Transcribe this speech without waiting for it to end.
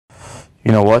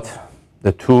You know what?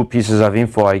 The two pieces of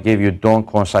info I gave you don't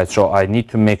coincide. So I need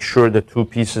to make sure the two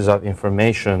pieces of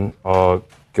information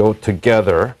go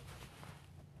together.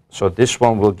 So this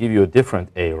one will give you a different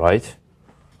A, right?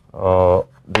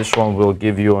 This one will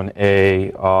give you an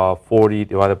A 40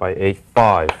 divided by A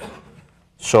 5.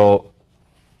 So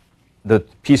the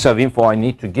piece of info I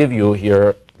need to give you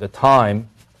here, the time,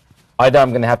 either I'm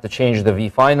going to have to change the V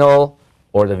final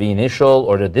or the V initial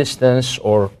or the distance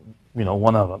or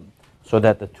one of them, so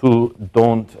that the two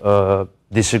don't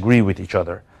disagree with each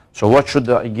other. So what should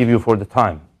I give you for the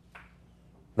time?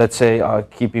 Let's say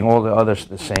keeping all the others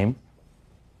the same.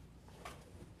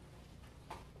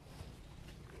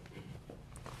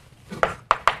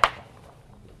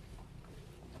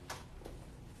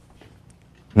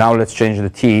 Now let's change the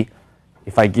T.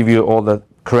 If I give you all the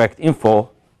correct info,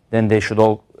 then they should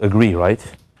all agree, right?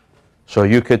 So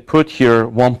you could put here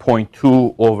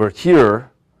 1.2 over here,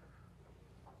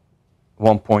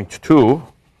 1.2,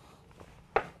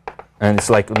 and it's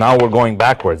like now we're going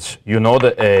backwards. You know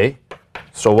the A,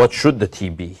 so what should the T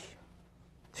be?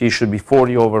 T should be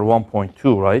 40 over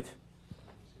 1.2, right?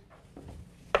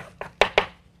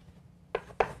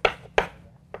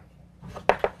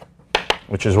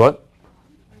 Which is what?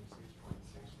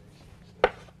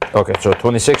 Okay, so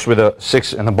 26 with a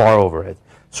 6 and a bar over it.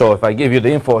 So if I give you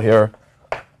the info here,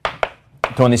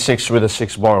 26 with a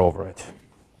 6 bar over it.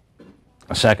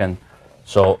 A second.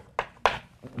 So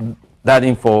that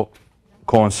info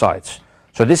coincides.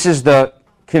 So this is the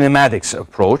kinematics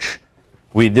approach.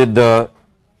 We did the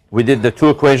two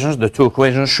equations. The two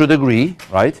equations should agree,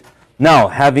 right? Now,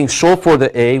 having solved for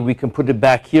the A, we can put it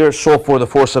back here, solve for the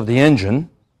force of the engine,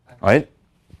 right?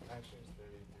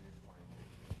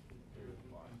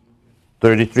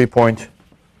 33 point.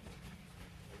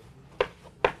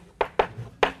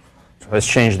 So let's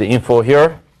change the info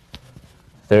here.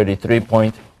 33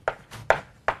 point.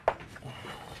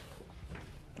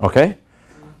 Okay?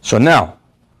 So now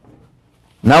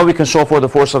we can solve for the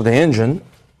force of the engine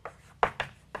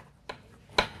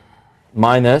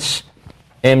minus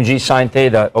mg sine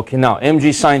theta. Okay, now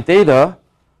mg sine theta,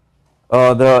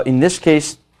 in this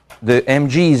case, the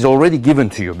mg is already given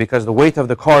to you because the weight of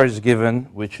the car is given,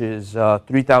 which is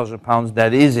 3,000 pounds.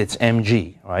 That is its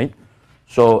mg, right?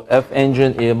 So F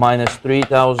engine is minus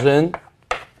 3,000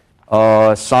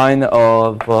 sine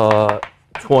of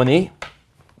 20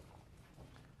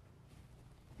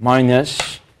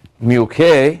 minus mu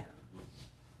k,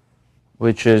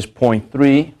 which is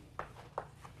 0.3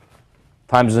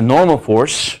 times the normal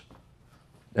force,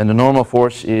 and the normal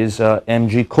force is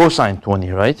mg cosine 20,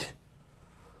 right?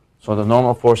 So the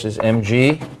normal force is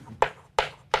mg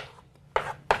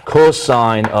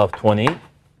cosine of 20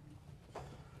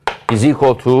 is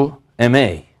equal to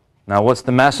ma. Now what's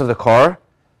the mass of the car?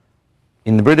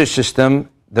 In the British system,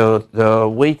 the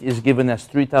weight is given as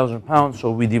 3,000 pounds,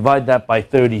 so we divide that by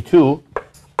 32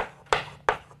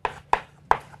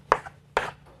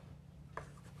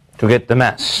 to get the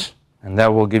mass, and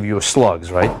that will give you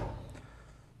slugs, right?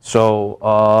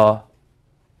 So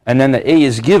and then the A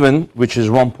is given, which is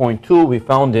 1.2. We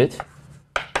found it,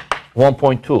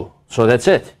 1.2. So that's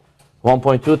it.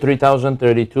 1.2, 3,000,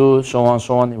 32, so on,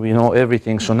 so on. We know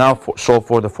everything. So now solve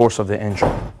for the force of the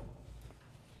engine.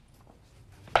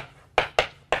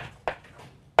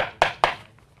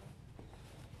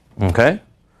 Okay?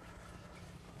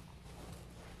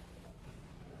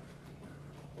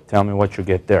 Tell me what you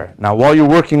get there. Now, while you're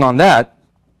working on that,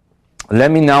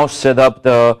 let me now set up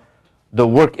the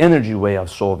work energy way of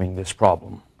solving this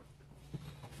problem.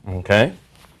 Okay?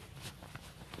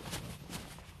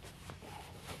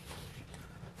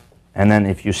 And then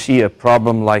if you see a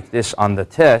problem like this on the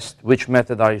test, which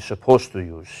method are you supposed to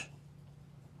use?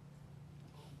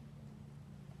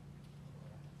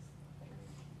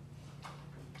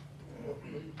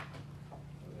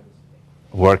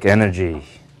 Work energy.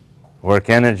 Work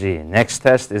energy. Next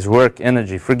test is work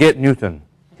energy. Forget Newton.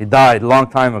 He died a long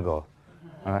time ago.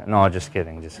 No, just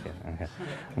kidding, just kidding. Okay.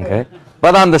 Okay.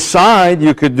 But on the side,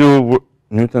 you could do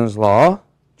Newton's law,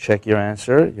 check your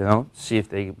answer, see if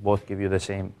they both give you the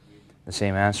same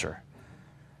answer.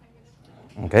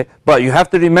 Okay. But you have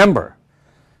to remember,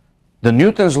 the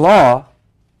Newton's law,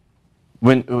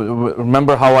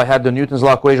 remember how I had the Newton's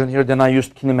law equation here, then I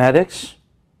used kinematics?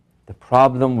 The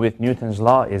problem with Newton's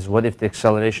law is, what if the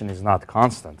acceleration is not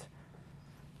constant?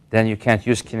 Then you can't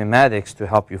use kinematics to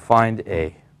help you find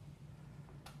A.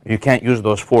 You can't use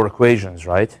those four equations,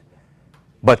 right?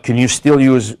 But can you still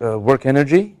use work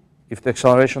energy if the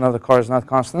acceleration of the car is not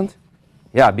constant?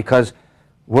 Yeah, because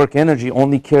work energy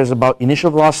only cares about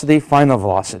initial velocity, final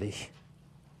velocity.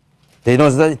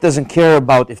 It doesn't care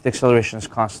about if the acceleration is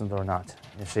constant or not,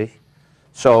 you see?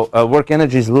 So work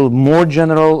energy is a little more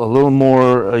general, a little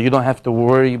more, you don't have to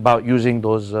worry about using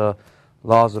those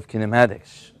laws of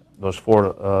kinematics, those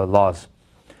four laws.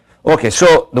 Okay,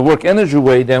 so the work energy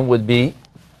way then would be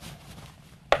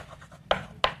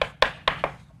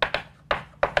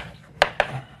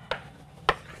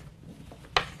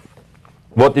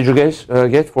what did you guys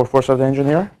get for force of the engine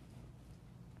here?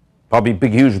 Probably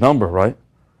big, huge number, right?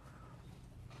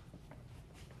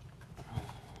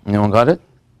 Anyone got it?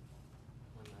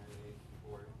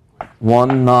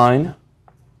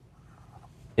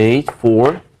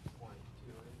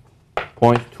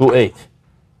 1984.28.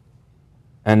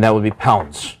 And that would be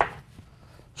pounds.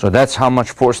 So that's how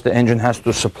much force the engine has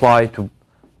to supply to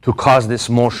cause this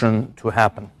motion to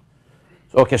happen.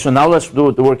 Okay, so now let's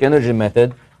do the work energy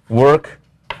method. Work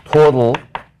total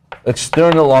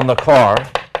external on the car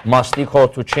must equal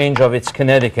to change of its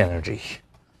kinetic energy.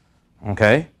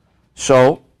 Okay,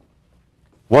 so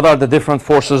what are the different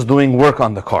forces doing work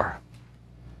on the car?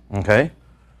 Okay,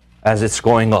 as it's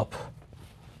going up.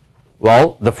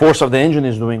 Well, the force of the engine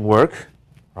is doing work,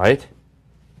 right?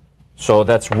 So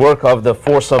that's work of the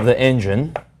force of the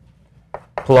engine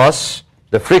plus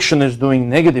the friction is doing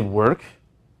negative work,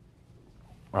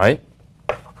 right?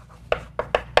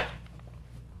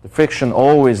 The friction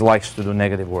always likes to do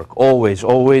negative work. Always,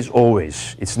 always,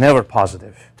 always. It's never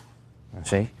positive. You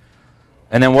see?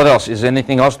 And then what else? Is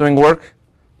anything else doing work?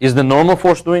 Is the normal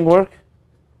force doing work?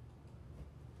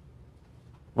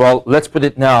 Well, let's put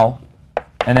it now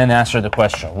and then answer the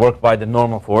question. Work by the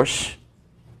normal force.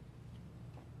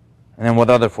 And then what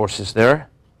other force is there?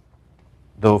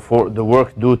 The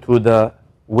work due to the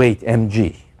weight,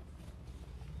 mg.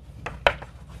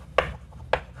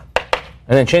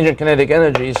 And then change in kinetic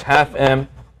energy is half m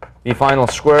v final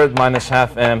squared minus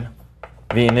half m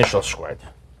v initial squared.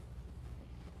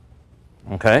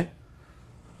 Okay?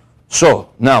 So,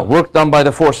 now, work done by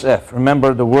the force F.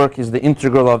 Remember, the work is the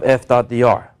integral of F dot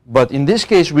dr. But in this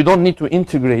case, we don't need to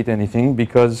integrate anything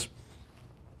because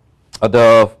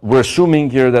we're assuming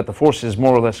here that the force is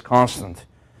more or less constant.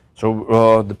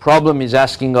 So, the problem is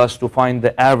asking us to find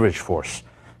the average force.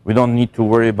 We don't need to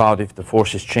worry about if the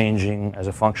force is changing as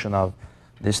a function of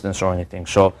distance or anything.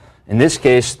 So, in this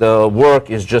case, the work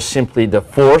is just simply the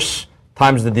force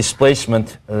times the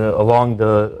displacement along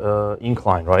the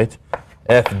incline, right?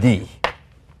 Fd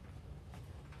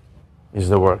is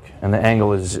the work, and the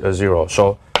angle is 0.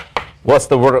 So what's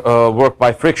the work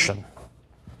by friction?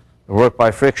 The work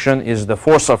by friction is the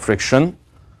force of friction.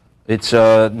 It's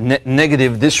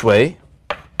negative this way,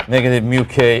 negative mu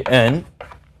k n.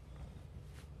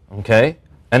 Okay,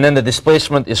 and then the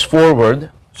displacement is forward,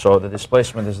 so the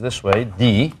displacement is this way,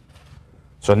 d.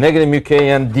 So negative mu k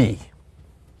n d.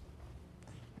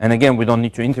 And again, we don't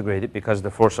need to integrate it because the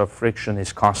force of friction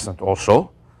is constant also.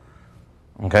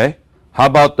 Okay? How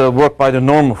about the work by the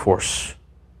normal force?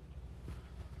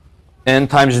 N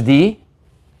times d.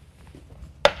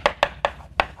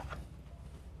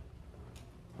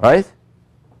 Right?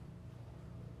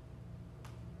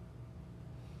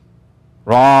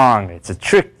 Wrong. It's a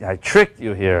trick. I tricked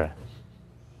you here.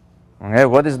 Okay,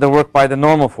 what is the work by the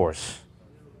normal force?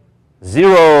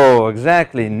 0.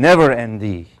 Exactly. Never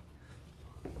nd.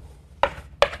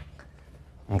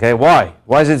 Okay, why?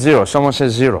 Why is it 0? Someone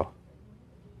says 0.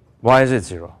 Why is it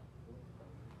 0?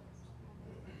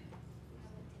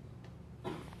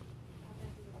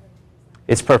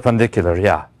 It's perpendicular,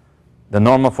 yeah. The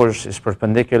normal force is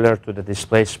perpendicular to the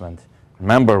displacement.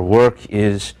 Remember, work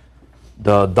is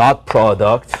the dot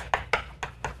product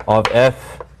of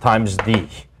F times D,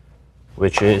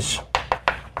 which is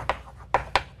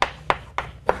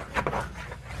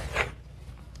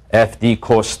Fd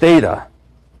cos theta.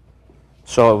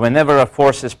 So whenever a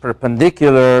force is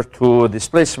perpendicular to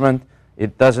displacement,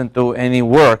 it doesn't do any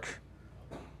work.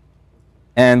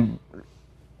 And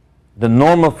the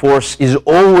normal force is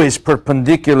always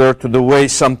perpendicular to the way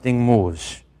something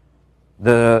moves.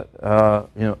 So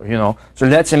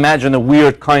let's imagine a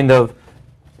weird kind of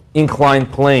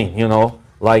inclined plane,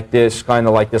 like this,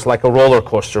 like a roller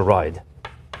coaster ride.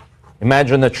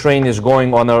 Imagine a train is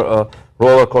going on a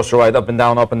roller coaster ride up and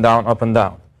down, up and down, up and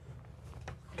down.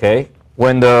 Okay?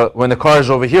 When the car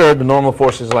is over here, the normal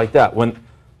force is like that. When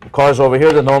the car is over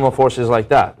here, the normal force is like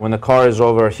that. When the car is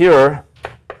over here,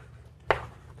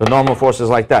 the normal force is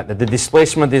like that. The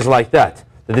displacement is like that.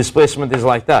 The displacement is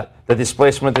like that. The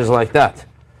displacement is like that.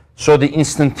 So the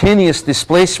instantaneous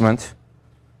displacement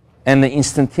and the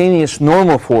instantaneous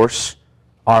normal force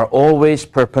are always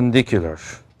perpendicular.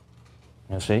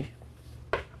 You see?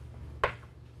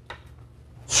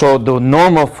 So the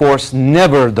normal force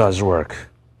never does work.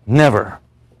 Never.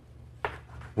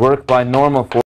 Work by normal force